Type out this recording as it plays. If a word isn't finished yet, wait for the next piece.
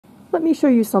Let me show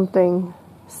you something.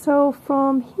 So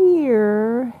from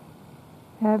here,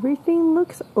 everything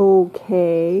looks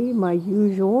okay, my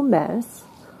usual mess.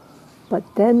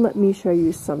 But then let me show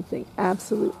you something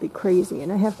absolutely crazy.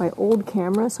 And I have my old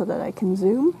camera so that I can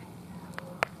zoom.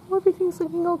 Oh, everything's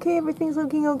looking okay, everything's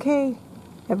looking okay.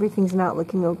 Everything's not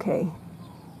looking okay.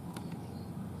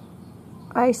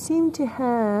 I seem to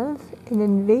have an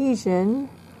invasion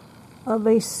of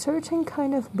a certain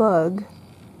kind of bug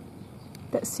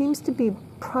that seems to be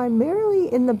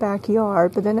primarily in the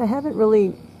backyard, but then I haven't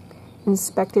really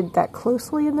inspected that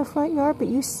closely in the front yard, but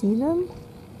you see them?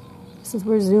 This is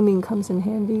where zooming comes in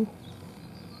handy.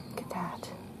 Look at that.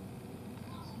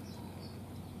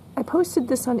 I posted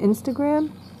this on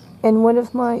Instagram, and one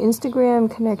of my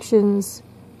Instagram connections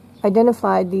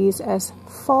identified these as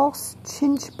false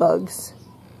chinch bugs.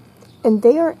 And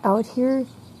they are out here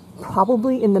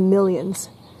probably in the millions.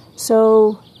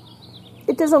 So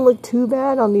it doesn't look too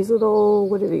bad on these little,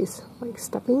 what are these, like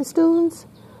stepping stones?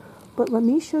 But let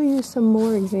me show you some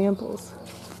more examples.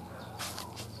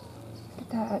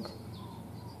 Look at that.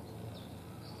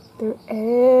 They're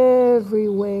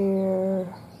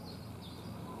everywhere.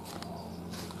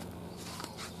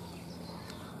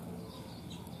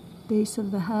 Base of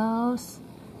the house.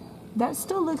 That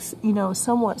still looks, you know,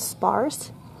 somewhat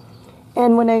sparse.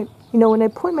 And when I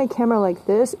point my camera like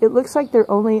this, it looks like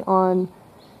they're only on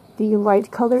the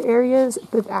light color areas,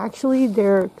 but actually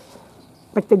they're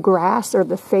like the grass or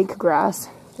the fake grass.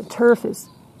 The turf is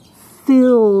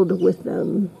filled with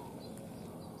them.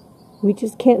 We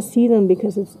just can't see them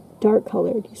because it's dark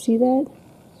colored. You see that?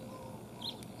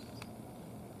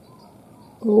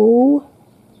 Oh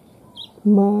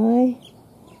my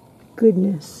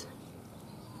goodness.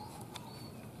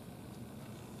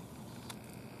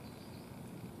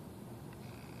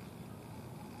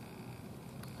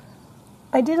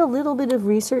 I did a little bit of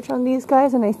research on these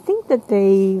guys, and I think that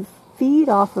they feed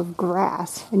off of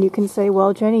grass. And you can say,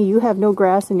 well, Jenny, you have no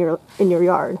grass in your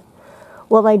yard.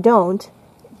 Well, I don't,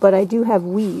 but I do have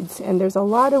weeds, and there's a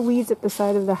lot of weeds at the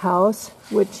side of the house,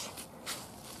 which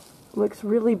looks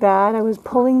really bad. I was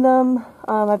pulling them.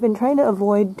 I've been trying to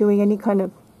avoid doing any kind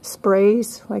of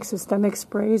sprays, like systemic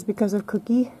sprays, because of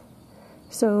Cookie.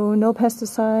 So no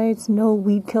pesticides, no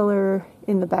weed killer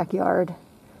in the backyard,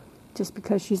 just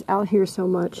because she's out here so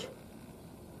much.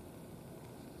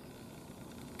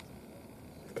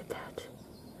 Look at that.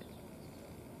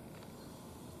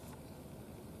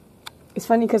 It's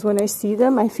funny because when I see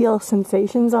them, I feel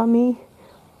sensations on me,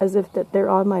 as if that they're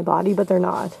on my body, but they're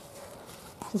not.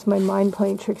 It's just my mind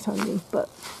playing tricks on me. But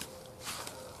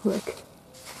look.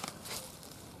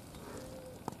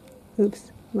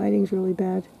 Oops, lighting's really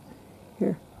bad.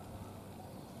 Here.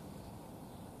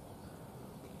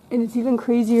 And it's even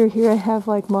crazier here. I have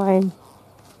like my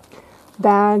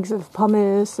bags of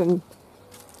pumice and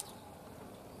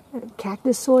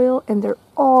cactus soil, and they're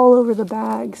all over the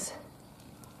bags.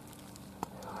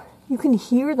 You can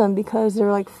hear them because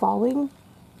they're like falling.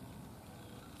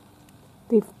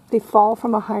 They fall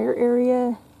from a higher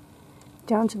area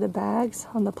down to the bags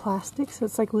on the plastic, so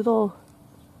it's like little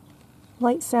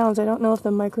light sounds. I don't know if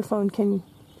the microphone can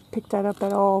pick that up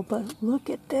at all, but look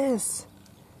at this.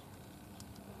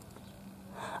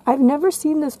 I've never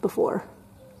seen this before,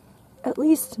 at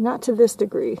least not to this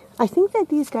degree. I think that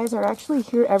these guys are actually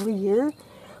here every year,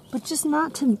 but just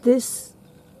not to this,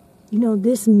 you know,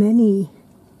 this many.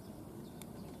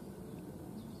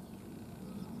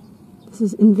 This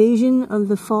is invasion of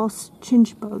the false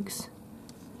chinch bugs.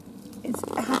 It's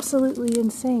absolutely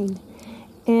insane.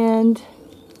 And,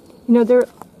 you know,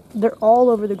 they're all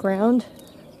over the ground.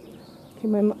 Okay,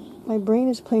 my brain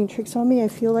is playing tricks on me. I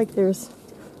feel like there's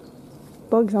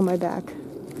bugs on my back,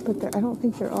 but I don't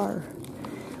think there are.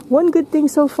 One good thing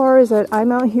so far is that I'm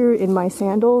out here in my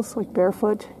sandals, like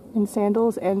barefoot in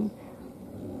sandals, and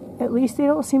at least they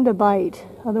don't seem to bite.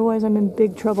 Otherwise I'm in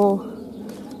big trouble.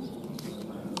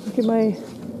 Look at my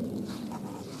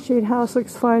shade house,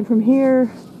 looks fine from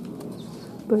here,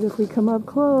 but if we come up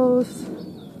close,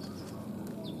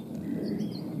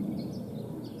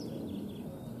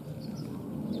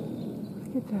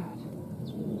 look at that.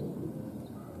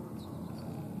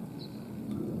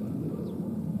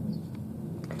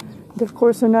 Of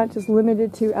course, they're not just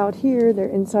limited to out here, they're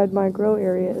inside my grow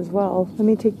area as well. Let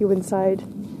me take you inside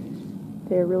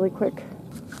there really quick.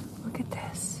 Look at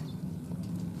this.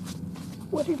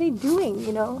 What are they doing,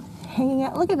 you know? Hanging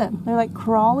out. Look at them. They're like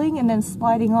crawling and then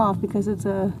sliding off because it's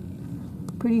a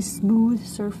pretty smooth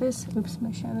surface. Oops,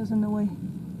 my shadow's in the way.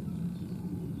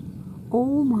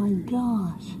 Oh my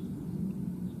gosh.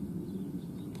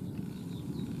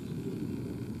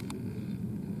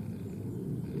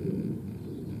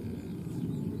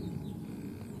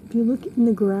 If you look in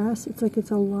the grass, it's like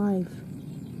it's alive.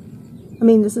 I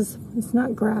mean, it's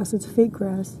not grass, it's fake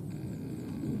grass.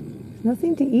 There's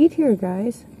nothing to eat here,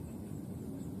 guys.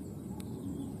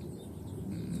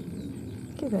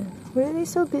 Look at that. What are they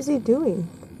so busy doing?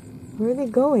 Where are they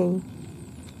going?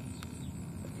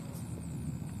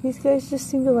 These guys just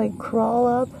seem to like crawl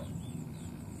up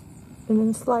and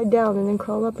then slide down and then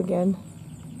crawl up again.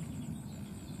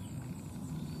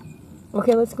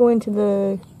 Okay, let's go into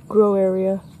the grow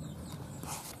area.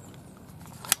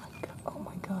 Oh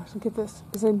my gosh, look at this.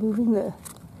 Is I moving the...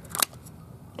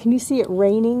 Can you see it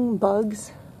raining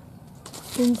bugs?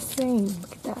 It's insane.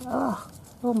 Look at that.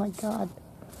 Oh my god.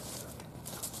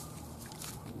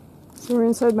 So we're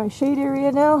inside my shade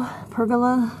area now,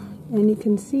 pergola, and you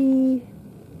can see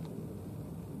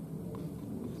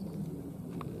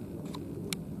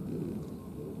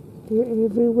they're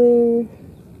everywhere.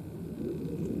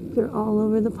 They're all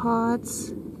over the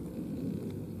pots.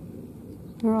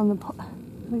 They're on the pot.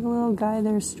 Like a little guy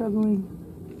there struggling.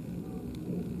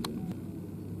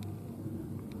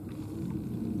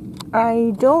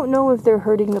 I don't know if they're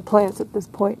hurting the plants at this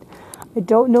point. I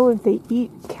don't know if they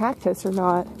eat cactus or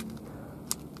not.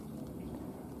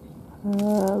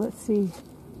 Let's see.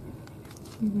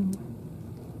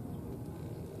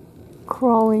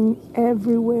 Crawling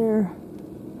everywhere.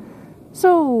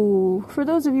 So, for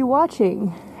those of you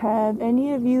watching, have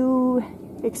any of you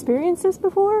experienced this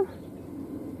before?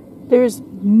 There's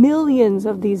millions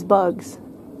of these bugs.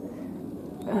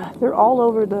 They're all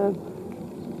over the... I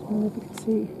don't know if you can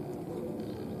see.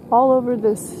 All over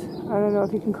this, I don't know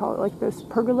if you can call it like this,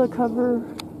 pergola cover.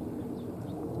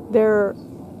 They're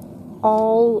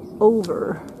all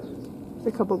over. There's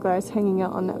a couple guys hanging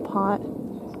out on that pot.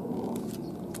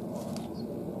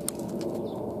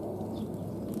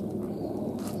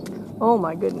 Oh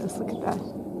my goodness, look at that.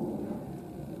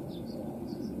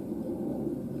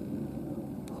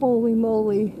 Holy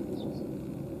moly.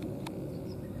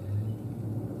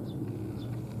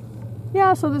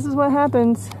 Yeah, so this is what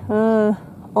happens.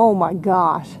 Oh my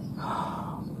gosh.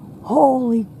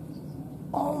 Holy,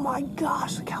 oh my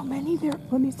gosh, look how many there.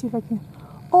 Let me see if I can.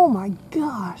 Oh my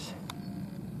gosh.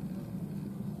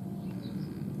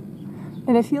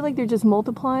 And I feel like they're just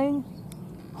multiplying.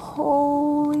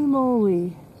 Holy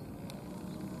moly.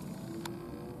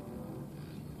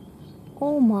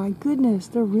 Oh my goodness,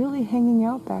 they're really hanging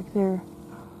out back there.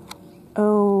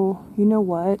 Oh, you know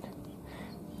what?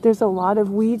 There's a lot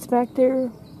of weeds back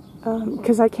there.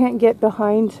 Because I can't get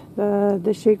behind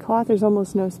the shade cloth. There's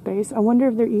almost no space. I wonder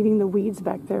if they're eating the weeds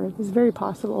back there. It's very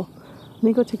possible. Let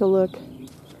me go take a look.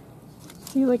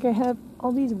 See, like I have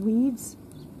all these weeds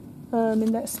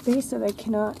in that space that I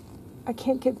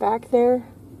can't get back there.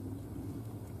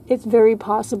 It's very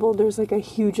possible there's like a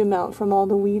huge amount from all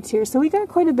the weeds here. So we got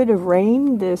quite a bit of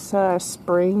rain this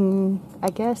spring,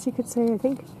 I guess you could say, I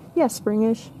think. Yeah,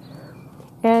 springish.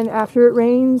 And after it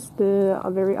rains, the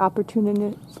very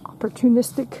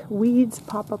opportunistic weeds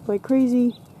pop up like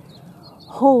crazy.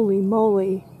 Holy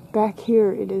moly, back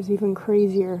here it is even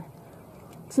crazier.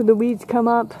 So the weeds come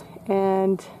up,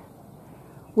 and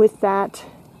with that,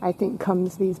 I think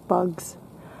comes these bugs.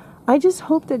 I just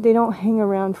hope that they don't hang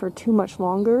around for too much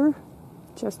longer,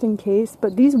 just in case.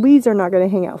 But these weeds are not going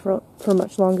to hang out for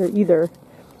much longer either,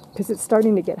 because it's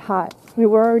starting to get hot. I mean,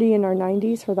 we're already in our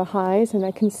 90s for the highs, and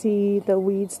I can see the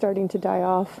weeds starting to die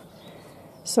off.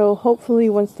 So hopefully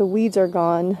once the weeds are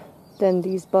gone, then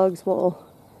these bugs will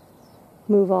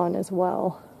move on as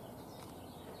well.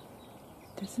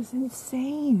 This is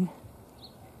insane.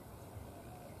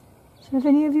 So have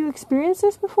any of you experienced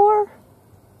this before?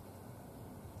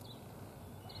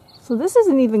 So this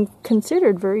isn't even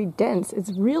considered very dense.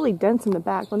 It's really dense in the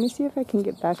back. Let me see if I can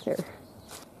get back there.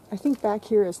 I think back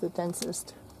here is the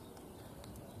densest.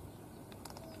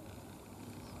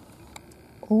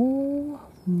 Oh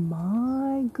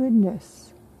my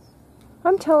goodness.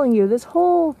 I'm telling you, this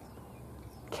whole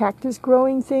cactus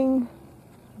growing thing,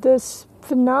 this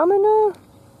phenomena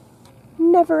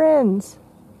never ends.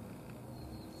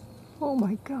 Oh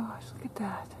my gosh, look at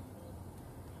that.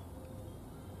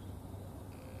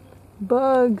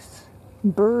 Bugs,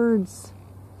 birds.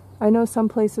 I know some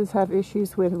places have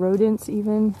issues with rodents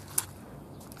even.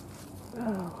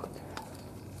 Oh.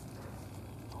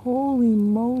 Holy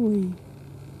moly.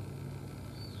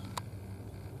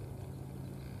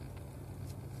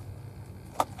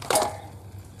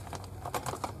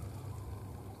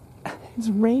 It's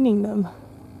raining them.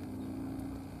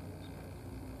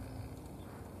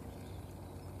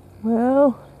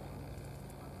 Well,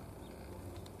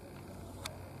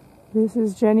 this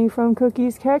is Jenny from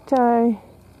Cookie's Cacti,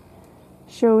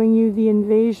 showing you the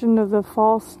invasion of the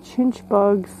false chinch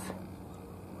bugs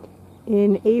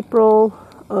in April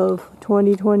of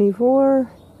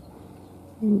 2024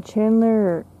 in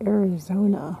Chandler,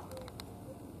 Arizona.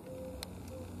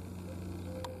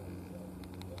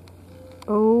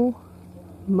 Oh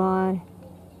my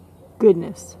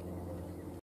goodness.